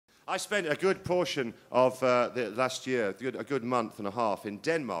I spent a good portion of the last year, a good month and a half in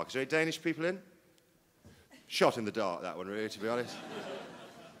Denmark. Is there any Danish people in? Shot in the dark, that one, really, to be honest.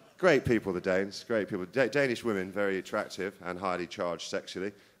 Great people, the Danes, great people. Danish women, very attractive and highly charged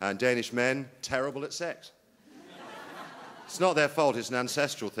sexually. And Danish men, terrible at sex. It's not their fault, it's an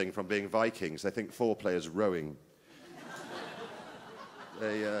ancestral thing from being Vikings. They think foreplay is rowing.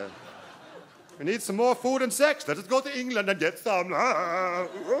 We need some more food and sex. Let us go to England and get some.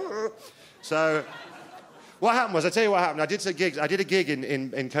 So, what happened was, I tell you what happened. I did a gig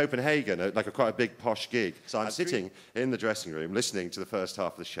in Copenhagen, like quite a big posh gig. So I'm sitting in the dressing room listening to the first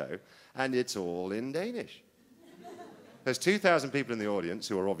half of the show, and it's all in Danish. There's 2,000 people in the audience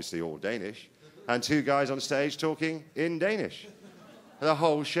who are obviously all Danish, and 2 guys on stage talking in Danish. The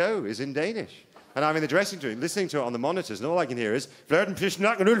whole show is in Danish. And I'm in the dressing room, listening to it on the monitors, and all I can hear is "Flirten,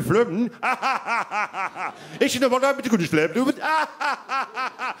 pisnak, and flirten. Ikke noget godt, men det kunne slæbe du.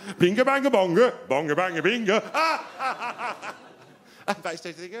 Binga, banga, bonga, bonga, banga, binga. I'm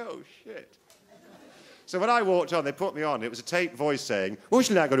backstage thinking, oh shit. So when I walked on, they put me on. It was a taped voice saying, "What's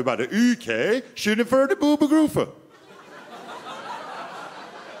that going about the UK? Shouldn't have heard the Boothby Graffoe."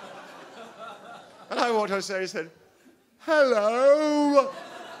 And I walked on stage and said, "Hello.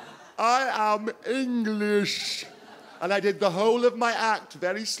 I am English." And I did the whole of my act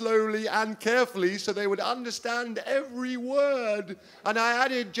very slowly and carefully so they would understand every word. And I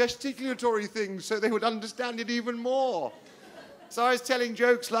added gesticulatory things so they would understand it even more. So I was telling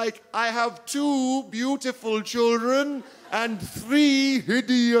jokes like, "I have 2 beautiful children and 3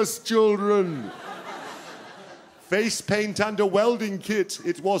 hideous children. Face paint and a welding kit.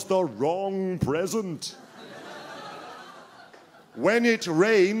 It was the wrong present. When it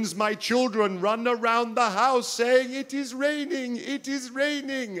rains, my children run around the house saying, 'It is raining, it is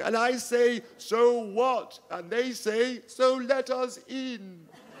raining.' And I say, 'So what?' And they say, 'So let us in.'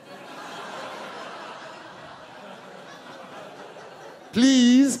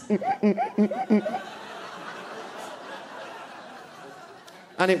 Please."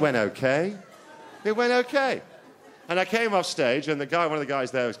 And it went okay. It went okay. And I came off stage, and one of the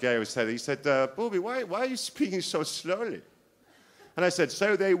guys there was gay, he said, "Boothby, why are you speaking so slowly?" And I said,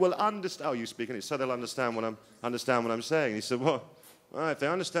 "So they will understand." "Oh, you speaking it, so they'll understand what I'm saying." He said, "Well, if they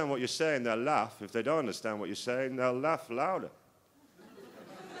understand what you're saying, they'll laugh. If they don't understand what you're saying, they'll laugh louder."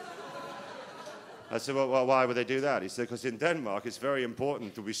 I said, well, why would they do that? He said, "Because in Denmark, it's very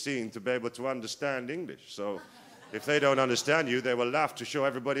important to be seen to be able to understand English. So if they don't understand you, they will laugh to show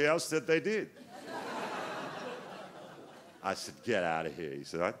everybody else that they did." I said, "Get out of here." He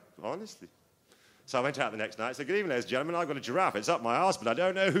said, "Honestly." So I went out the next night and said, "Good evening, ladies and gentlemen. I've got a giraffe. It's up my arse, but I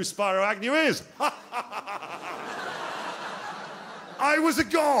don't know who Spyro Agnew is." I was a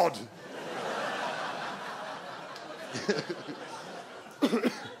god.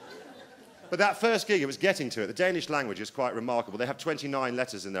 But that first gig, it was getting to it. The Danish language is quite remarkable. They have 29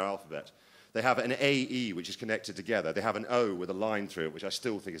 letters in their alphabet. They have an AE, which is connected together. They have an O with a line through it, which I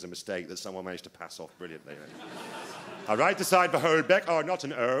still think is a mistake that someone managed to pass off brilliantly. I write the side for Holbeck. "Oh, not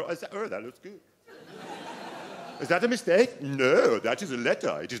an O." I said, "Oh, that looks good." "Is that a mistake?" "No, that is a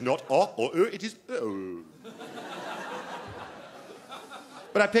letter. It is not O or Ö, it is O."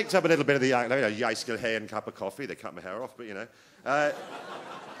 But I picked up a little bit of the, Jaiskil and cup of coffee. They cut my hair off, but,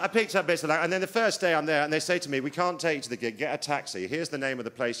 I picked up bits of that. And then the first day I'm there, and they say to me, "We can't take you to the gig. Get a taxi. Here's the name of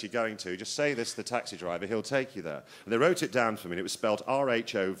the place you're going to. Just say this to the taxi driver. He'll take you there." And they wrote it down for me, and it was spelled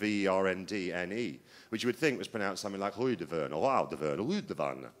RHOVERNDNE, which you would think was pronounced something like Huidevern, or Wildevern, or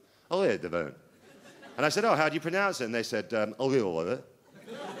Huidevern, or Huidevern. And I said, "Oh, how do you pronounce it?" And they said, "Olivor."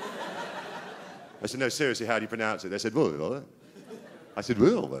 I said, "No, seriously, how do you pronounce it?" They said, "Olivor." I said,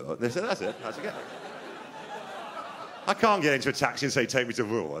 "Olivor." They said, "That's it." I said, "Yeah." I can't get into a taxi and say, "Take me to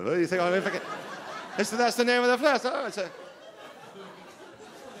Olivor." You think, they said, "That's the name of the place." Oh,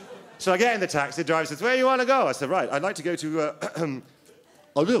 so I get in the taxi, the driver says, "Where do you want to go?" I said, "Right, I'd like to go to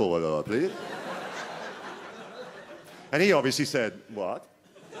Olivor, please." And he obviously said, "What?"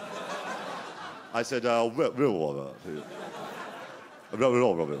 I said, "Olivor, please."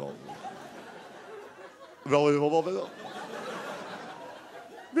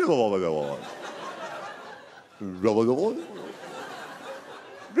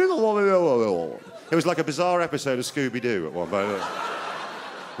 It was like a bizarre episode of Scooby-Doo at one point.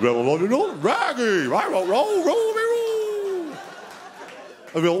 Raggy,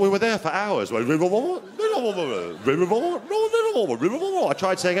 we were there for hours. I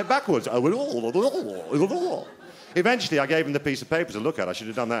tried saying it backwards. Eventually, I gave him the piece of paper to look at. I should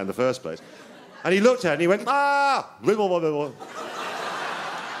have done that in the first place. And he looked at it and he went, "Ah!"